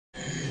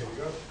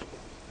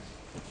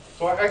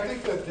So I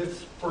think that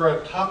this, for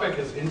a topic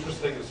as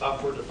interesting as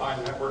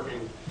software-defined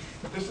networking,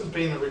 this has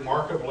been a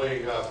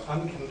remarkably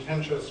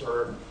uncontentious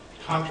or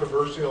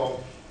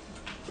controversial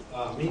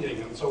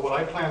meeting. And so what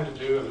I plan to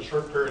do in a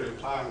short period of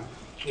time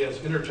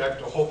is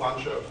interject a whole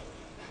bunch of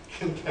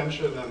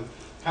contention and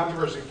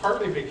controversy,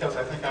 partly because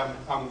I think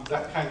I'm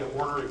that kind of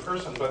ornery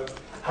person, but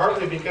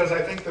partly because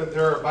I think that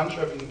there are a bunch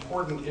of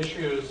important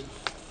issues,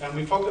 and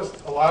we focused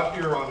a lot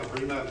here on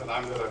agreement, and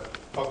I'm going to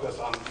focus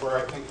on where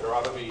I think there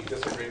ought to be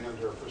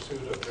disagreement or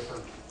pursuit of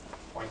different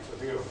points of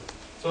view.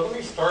 So let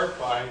me start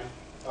by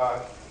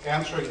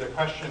answering the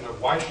question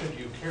of why should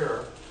you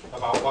care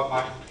about what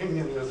my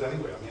opinion is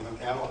anyway. I mean, I'm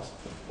an analyst.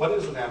 What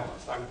is an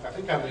analyst? I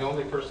think I'm the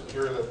only person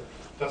here that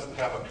doesn't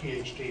have a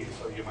PhD,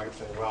 so you might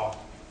say, well,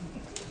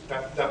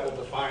 that will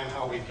define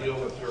how we deal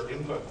with your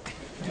input.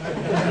 But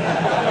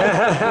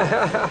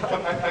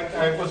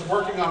I was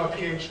working on a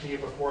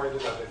PhD before I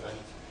did everything.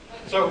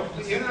 So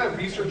the Internet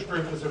Research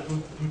Group is a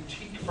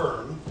boutique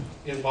firm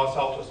in Los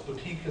Altos.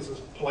 Boutique is a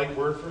polite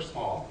word for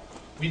small.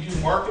 We do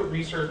market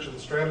research and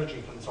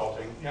strategy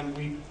consulting, and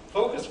we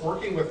focus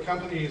working with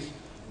companies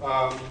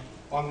on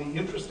the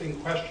interesting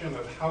question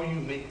of how you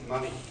make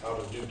money out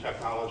of new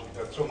technology.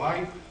 So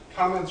my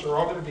comments are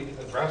all going to be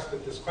addressed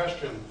at this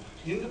question,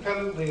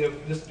 independently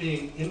of this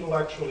being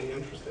intellectually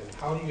interesting.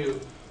 How do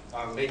you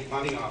make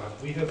money on it?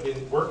 We have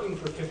been working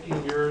for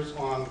 15 years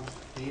on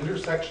the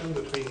intersection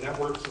between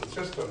networks and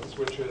systems,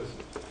 which is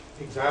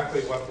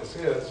exactly what this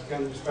is,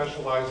 and we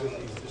specialize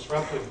in these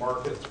disruptive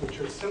markets, which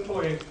are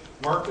simply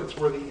markets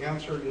where the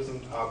answer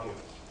isn't obvious.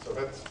 So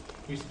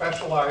we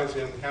specialize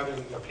in having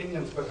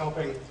opinions, but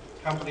helping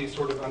companies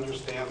sort of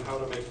understand how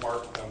to make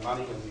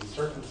money in these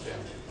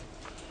circumstances.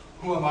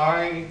 Who am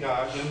I?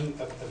 In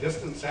a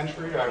distant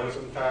century, I was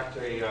in fact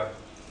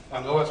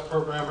an OS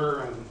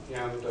programmer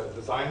and a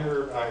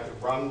designer. I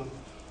had run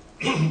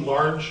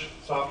large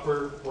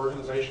software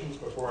organizations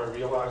before I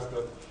realized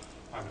that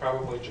I'm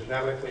probably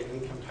genetically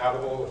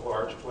incompatible with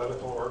large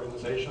political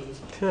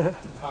organizations.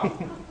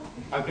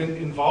 I've been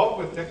involved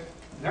with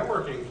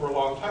networking for a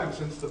long time,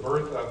 since the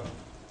birth of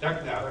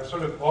DECnet. I've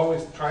sort of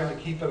always tried to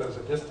keep it as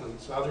a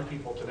distance. Other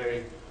people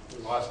today,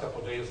 in the last couple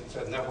of days, have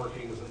said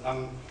networking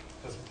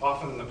has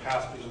often in the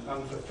past been an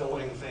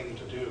unfulfilling thing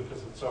to do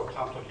because it's so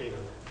complicated.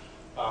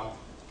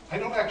 I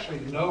don't actually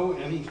know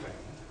anything,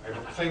 I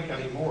don't think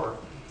anymore,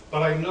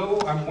 but I know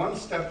I'm one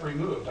step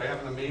removed. I have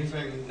an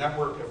amazing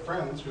network of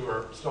friends who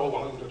are still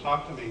willing to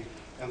talk to me,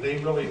 and they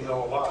really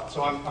know a lot.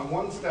 So I'm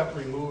one step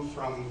removed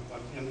from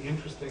an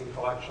interesting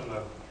collection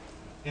of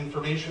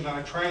information, and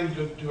I try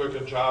and do a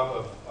good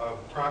job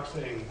of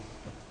proxying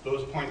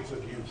those points of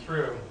view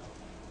through.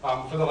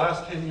 For the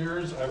last 10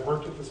 years, I've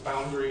worked at this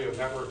boundary of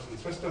networks and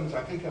systems.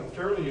 I think I'm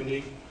fairly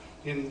unique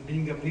in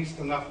being at least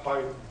enough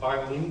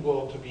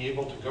bilingual to be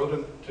able to go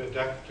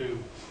to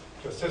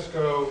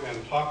Cisco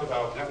and talk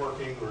about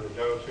networking, or to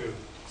go to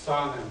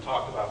Sun and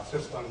talk about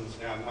systems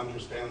and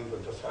understand the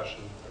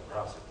discussion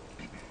across it.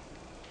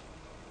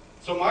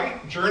 So my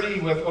journey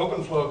with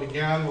OpenFlow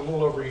began a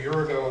little over a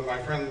year ago, and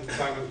my friend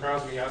Simon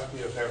Crosby asked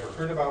me if I ever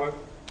heard about it.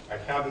 I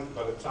hadn't,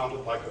 but it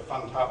sounded like a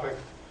fun topic.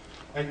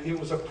 And it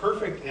was a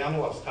perfect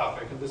analyst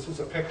topic, and this is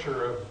a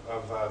picture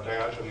of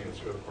Diogenes,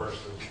 who of course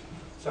is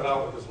set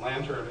out with his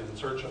lantern in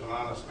search of an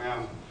honest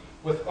man.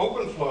 With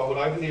OpenFlow, what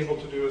I've been able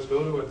to do is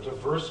go to a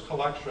diverse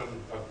collection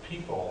of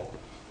people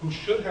who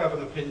should have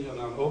an opinion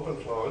on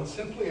OpenFlow and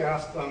simply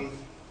ask them,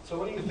 so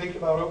what do you think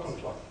about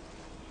OpenFlow?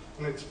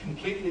 And it's a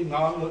completely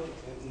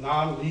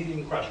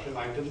non-leading question.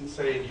 I didn't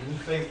say,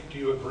 do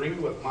you agree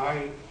with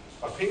my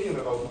opinion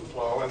of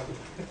OpenFlow? And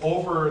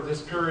over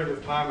this period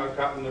of time, I've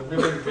gotten a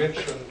really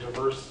rich and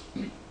diverse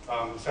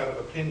set of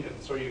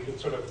opinions. So you could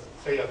sort of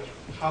say a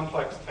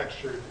complex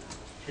textured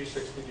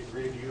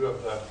 360-degree view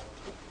of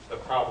the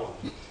problem.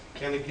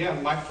 And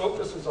again, my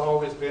focus has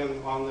always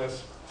been on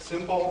this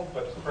simple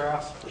but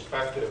crass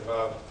perspective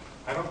of,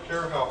 I don't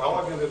care how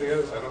elegant it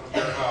is, I don't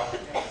care how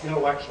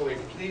intellectually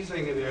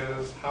pleasing it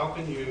is, how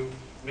can you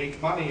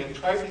make money? And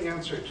try to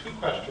answer two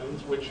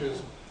questions, which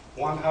is,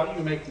 one, how do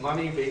you make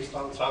money based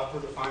on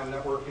software-defined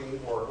networking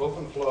or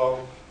OpenFlow,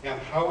 and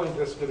how is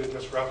this going to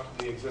disrupt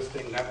the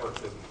existing network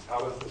business? How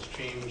does this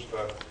change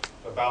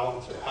the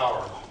balance of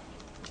power?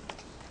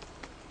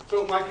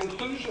 So my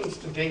conclusions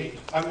to date,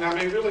 I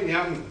really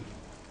am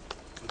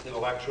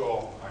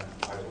intellectual.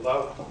 I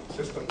love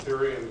system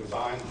theory and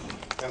design,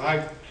 and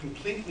I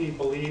completely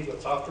believe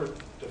that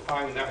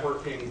software-defined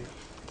networking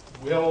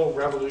will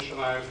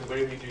revolutionize the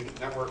way we do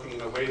networking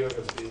in a way that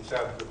has been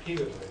said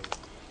repeatedly.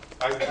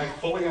 I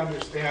fully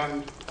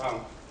understand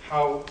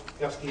how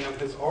SDN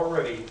has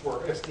already, or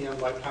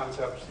SDN-like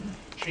concepts,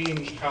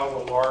 changed how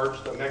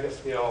the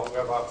mega-scale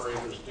web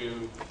operators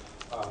do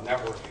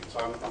networking. So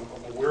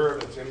I'm aware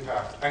of its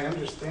impact. I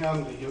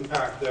understand the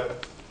impact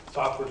that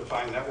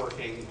software-defined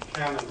networking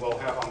can and will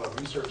have on the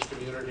research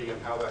community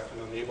and how that can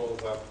enable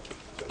the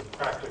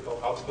practical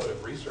output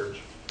of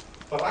research.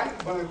 But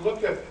when I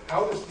look at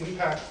how this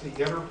impacts the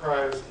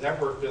enterprise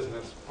network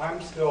business, I'm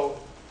still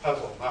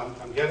puzzled.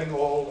 I'm getting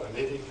old, I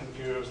may be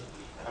confused,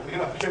 I may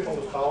not be able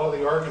to follow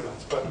the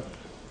arguments, but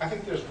I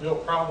think there's real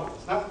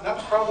problems. Not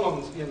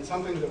problems in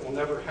something that will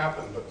never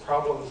happen, but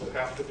problems that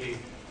have to be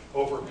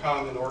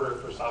overcome in order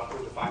for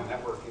software-defined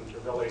networking to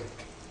really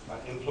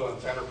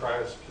influence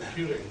enterprise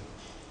computing.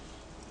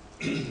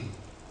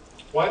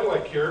 Why do I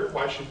care?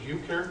 Why should you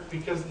care?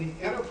 Because the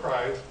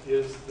enterprise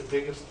is the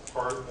biggest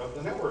part of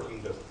the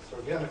networking business. So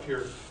again, if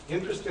you're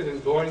interested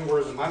in going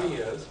where the money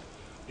is,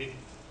 you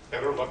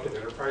better look at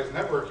enterprise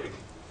networking.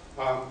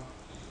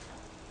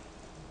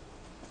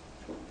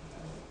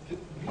 The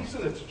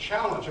reason it's a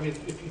challenge, I mean,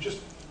 if you just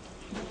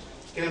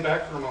stand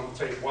back for a moment and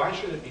say, why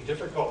should it be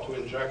difficult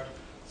to inject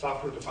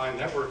software-defined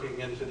networking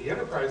into the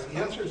enterprise? The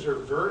answers are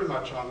very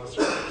much on the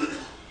surface.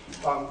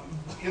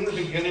 In the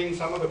beginning,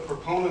 some of the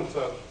proponents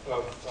of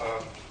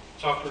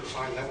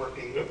software-defined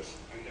networking, oops,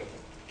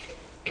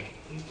 I get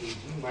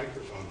a new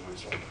microphone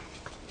myself,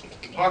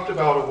 talked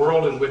about a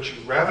world in which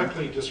you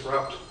radically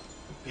disrupt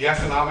the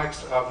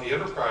economics of the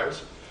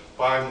enterprise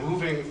by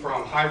moving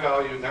from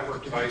high-value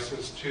network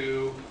devices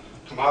to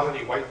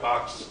commodity white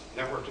box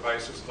network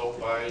devices built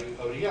by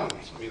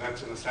ODMs. I mean,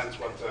 that's in a sense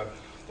what the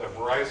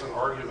Verizon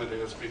argument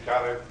is. We've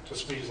got to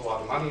squeeze a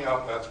lot of money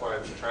out. That's why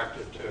it's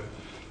attractive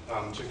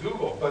to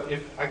Google. But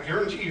I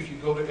guarantee you, if you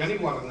go to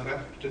anyone in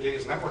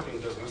today's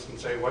networking business and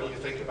say, what do you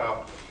think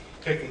about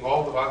taking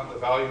all the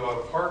value out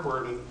of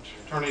hardware and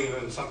turning it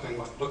into something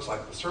that looks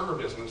like the server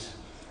business,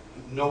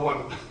 no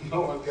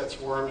one gets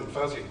warm and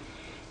fuzzy.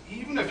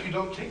 Even if you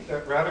don't take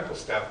that radical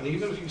step, and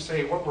even if you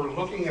say what we're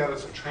looking at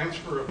is a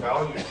transfer of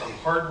value from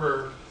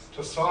hardware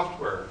to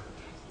software,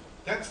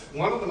 that's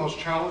one of the most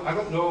challenging.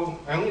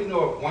 I only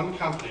know of one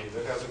company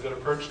that has a good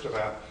approach to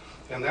that,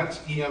 and that's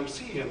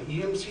EMC. And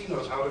EMC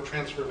knows how to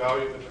transfer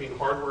value between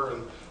hardware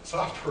and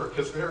software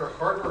because they're a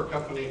hardware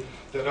company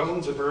that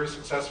owns a very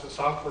successful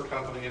software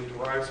company and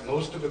derives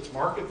most of its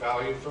market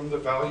value from the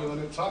value in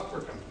its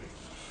software company.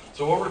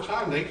 So over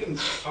time, they can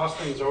toss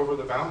things over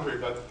the boundary,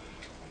 but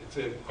it's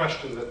a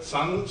question that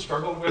Sun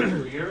struggled with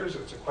for years.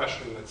 It's a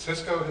question that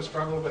Cisco has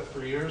struggled with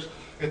for years.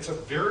 It's a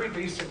very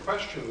basic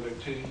question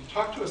to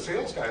talk to a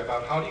sales guy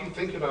about how do you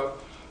think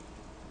about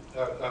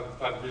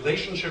a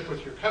relationship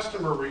with your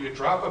customer where you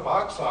drop a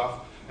box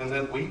off and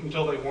then wait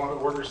until they want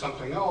to order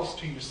something else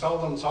to you sell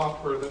them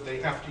software that they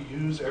have to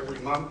use every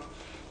month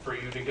for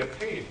you to get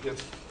paid.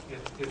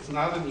 It's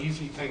not an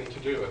easy thing to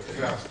do at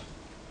the best.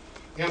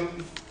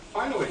 And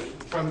finally,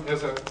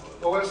 as an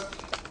OS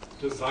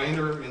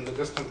designer in the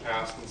distant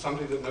past and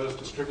somebody that knows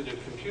distributed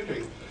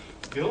computing,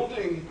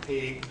 building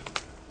a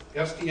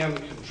SDN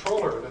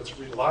controller that's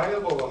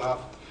reliable enough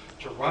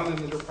to run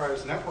an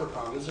enterprise network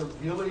on is a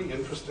really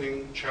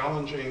interesting,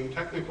 challenging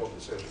technical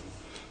decision.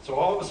 So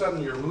all of a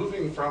sudden you're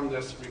moving from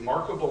this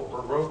remarkable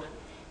Baroque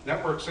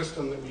network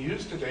system that we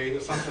use today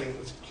to something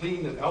that's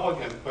clean and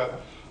elegant,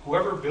 but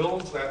whoever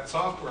builds that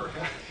software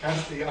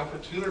has the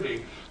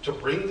opportunity to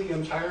bring the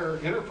entire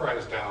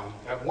enterprise down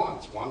at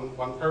once, one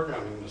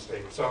programming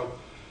mistake. So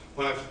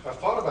when I've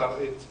thought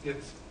about it,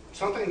 it's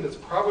something that's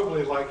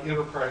probably like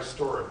enterprise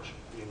storage.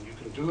 I mean, you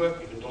can do it,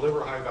 you can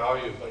deliver high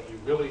value, but you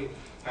really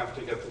have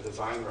to get the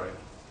design right.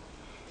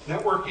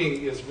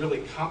 Networking is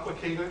really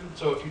complicated.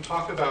 So if you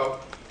talk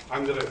about,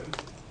 I'm going to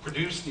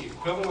produce the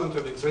equivalent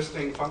of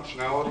existing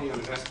functionality in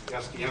an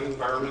SDN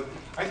environment,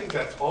 I think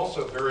that's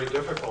also very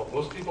difficult.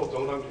 Most people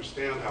don't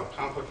understand how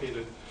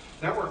complicated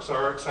networks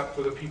are, except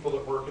for the people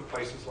that work at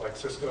places like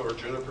Cisco or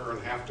Juniper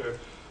and have to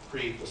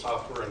create the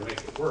software and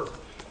make it work.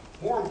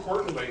 More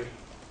importantly,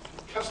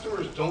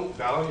 customers don't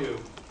value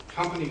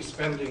companies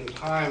spending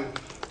time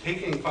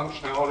taking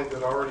functionality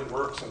that already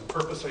works and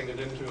purposing it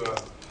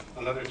into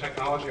another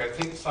technology. I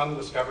think Sun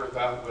discovered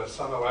that with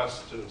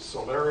SunOS to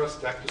Solaris.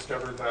 DEC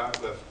discovered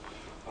that with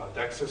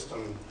DEC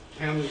System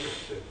 10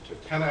 to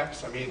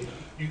 10X. I mean,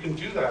 you can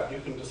do that. You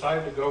can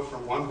decide to go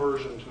from one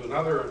version to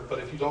another, but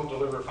if you don't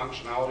deliver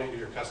functionality to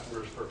your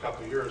customers for a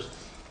couple of years,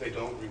 they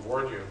don't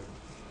reward you.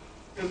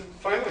 And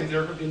finally,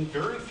 there have been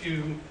very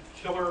few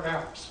killer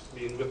apps.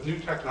 I mean, with new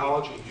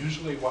technology,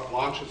 usually what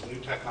launches new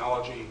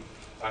technology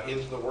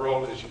into the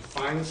world is you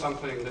find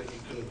something that you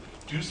can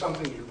do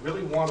something you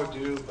really want to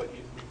do, but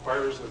it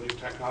requires the new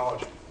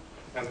technology.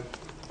 And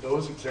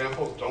those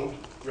examples don't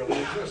really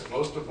exist.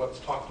 Most of what's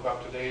talked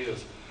about today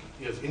is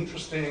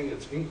interesting,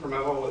 it's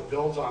incremental, it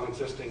builds on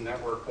existing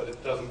network, but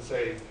it doesn't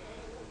say,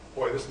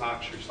 boy, this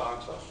knocks your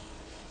socks off.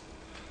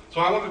 So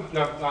I want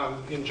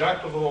to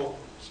inject a little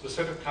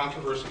specific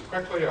controversy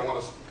quickly. I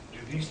want to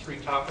do these three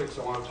topics.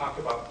 I want to talk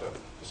about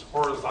this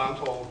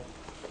horizontal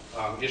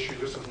issue.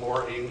 This is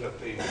more aimed at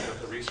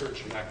the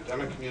research and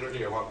academic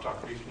community. I want to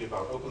talk briefly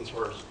about open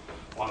source.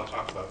 I want to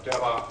talk about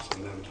DevOps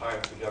and then tie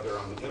it together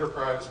on the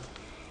enterprise.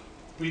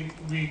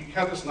 We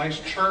had this nice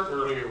chart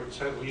earlier which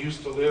said we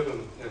used to live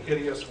in a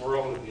hideous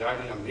world of the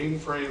IBM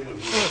mainframe when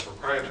we had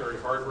proprietary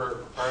hardware,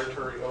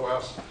 proprietary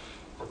OS,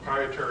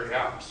 proprietary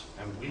apps,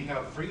 and we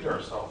have freed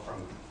ourselves from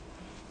them.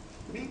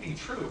 It may be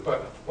true,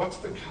 but what's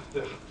the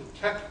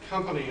tech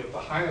company of the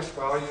highest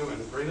value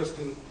and greatest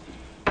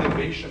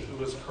innovation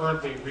who is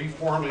currently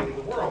reforming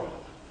the world?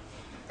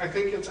 I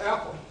think it's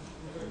Apple.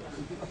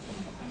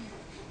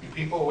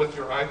 people with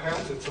your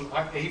iPads, it's an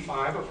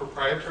A5, a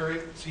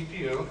proprietary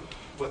CPU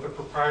with a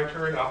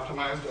proprietary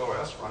optimized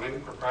OS running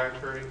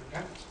proprietary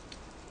apps.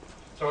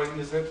 So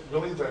is it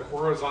really the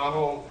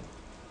horizontal?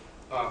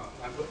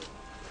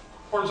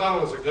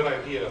 Horizontal is a good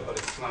idea, but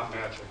it's not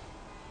magic.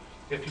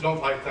 If you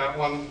don't like that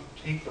one,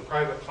 take the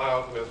private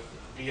cloud with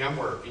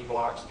VMware,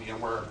 vBlocks,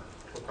 VMware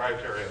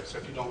proprietary apps.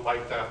 If you don't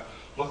like that,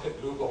 look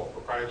at Google,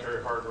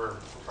 proprietary hardware,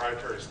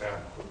 proprietary stack,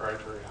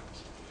 proprietary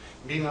apps.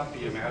 It may not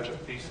be a magic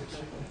thesis.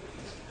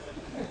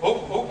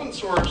 Open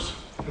source,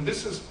 and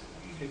this is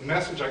a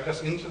message, I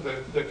guess, into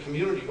the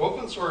community.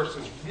 Open source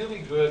is really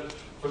good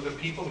for the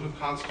people who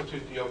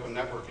constitute the Open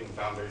Networking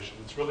Foundation.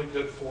 It's really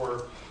good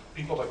for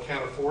people that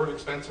can't afford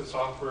expensive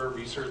software,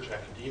 research,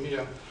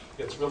 academia.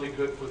 It's really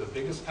good for the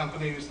biggest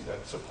companies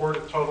that support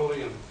it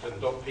totally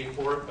and don't pay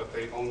for it, but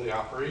they own the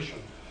operation.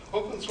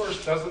 Open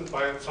source doesn't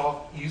by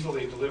itself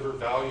easily deliver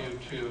value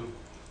to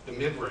the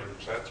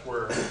mid-range. That's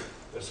where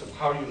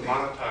how you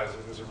monetize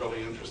it is a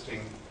really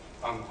interesting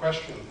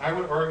question. I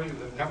would argue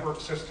that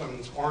network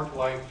systems aren't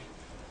like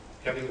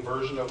getting a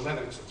version of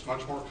Linux. It's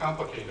much more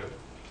complicated.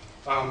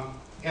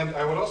 And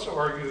I would also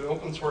argue that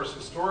open source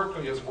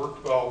historically has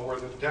worked well where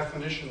the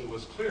definition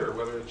was clear,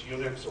 whether it's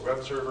Unix or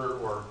web server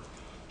or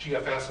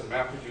GFS and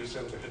MapReduce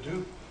into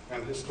Hadoop.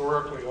 And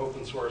historically,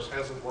 open source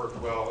hasn't worked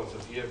well as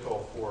a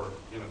vehicle for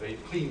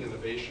clean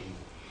innovation.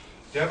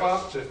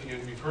 DevOps, if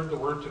you've heard the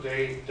word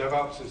today,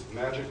 DevOps is the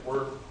magic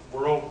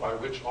world by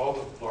which all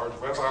the large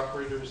web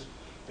operators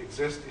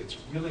exist. It's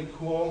really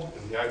cool,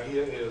 and the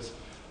idea is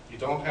you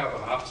don't have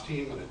an ops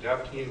team and a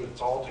dev team,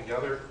 it's all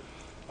together.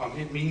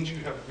 It means you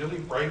have really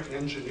bright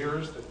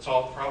engineers that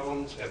solve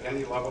problems at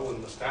any level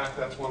in the stack.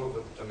 That's one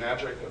of the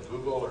magic of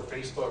Google or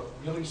Facebook.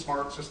 Really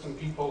smart system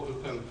people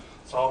who can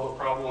solve a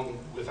problem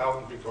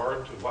without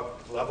regard to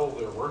what level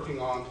they're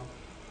working on.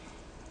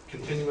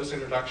 Continuous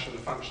introduction to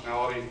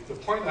functionality. The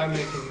point I'm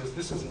making is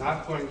this is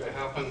not going to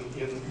happen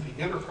in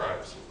the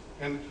enterprise.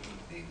 And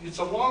it's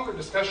a longer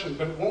discussion,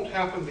 but it won't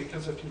happen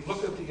because if you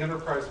look at the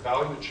enterprise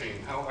value chain,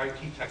 how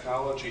IT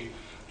technology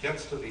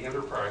gets to the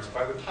enterprise,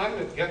 by the time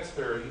it gets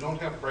there, you don't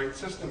have bright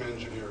system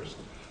engineers.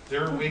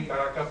 They're way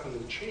back up in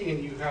the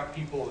chain. You have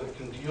people that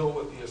can deal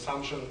with the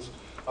assumptions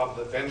of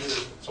the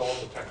vendors that sold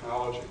the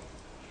technology.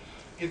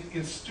 It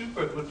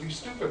would be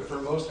stupid for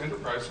most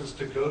enterprises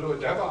to go to a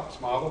DevOps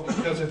model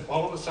because it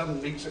all of a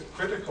sudden makes it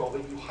critical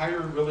that you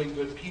hire really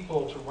good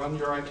people to run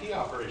your IT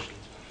operations.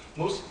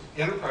 Most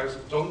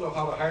enterprises don't know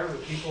how to hire the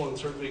people and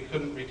certainly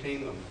couldn't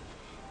retain them.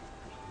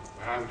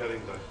 I'm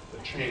getting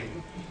the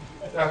chain.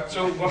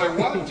 So what I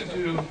wanted to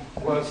do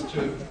was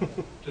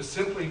to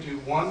simply do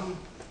one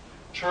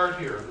chart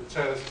here that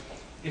says,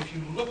 if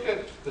you look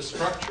at the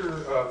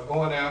structure of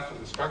ONF and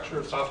the structure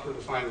of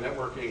software-defined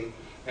networking,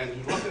 and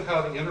you look at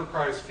how the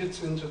enterprise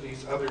fits into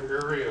these other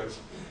areas,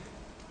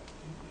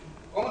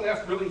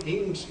 ONF really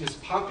is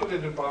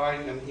populated by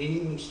and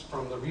aims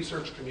from the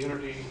research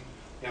community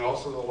and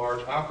also the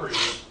large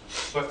operators,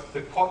 but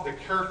the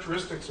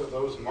characteristics of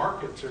those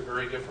markets are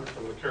very different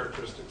from the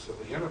characteristics of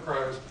the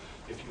enterprise.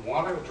 If you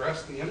want to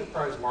address the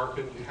enterprise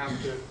market, you have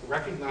to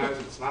recognize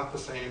it's not the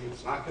same,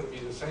 it's not going to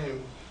be the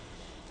same.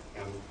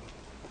 And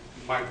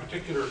my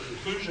particular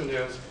conclusion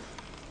is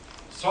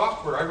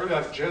software. I really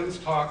like Jen's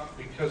talk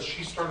because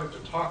she started to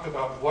talk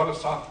about what a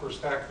software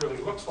stack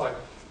really looks like.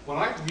 When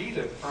I read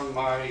it from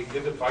my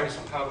give advice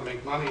on how to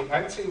make money,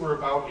 I'd say we're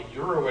about a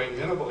year away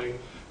minimally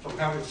from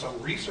having some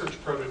research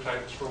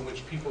prototypes from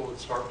which people would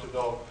start to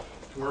build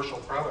commercial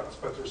products.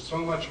 But there's so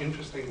much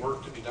interesting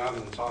work to be done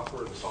in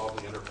software to solve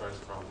the enterprise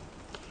problem.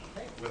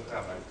 With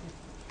that,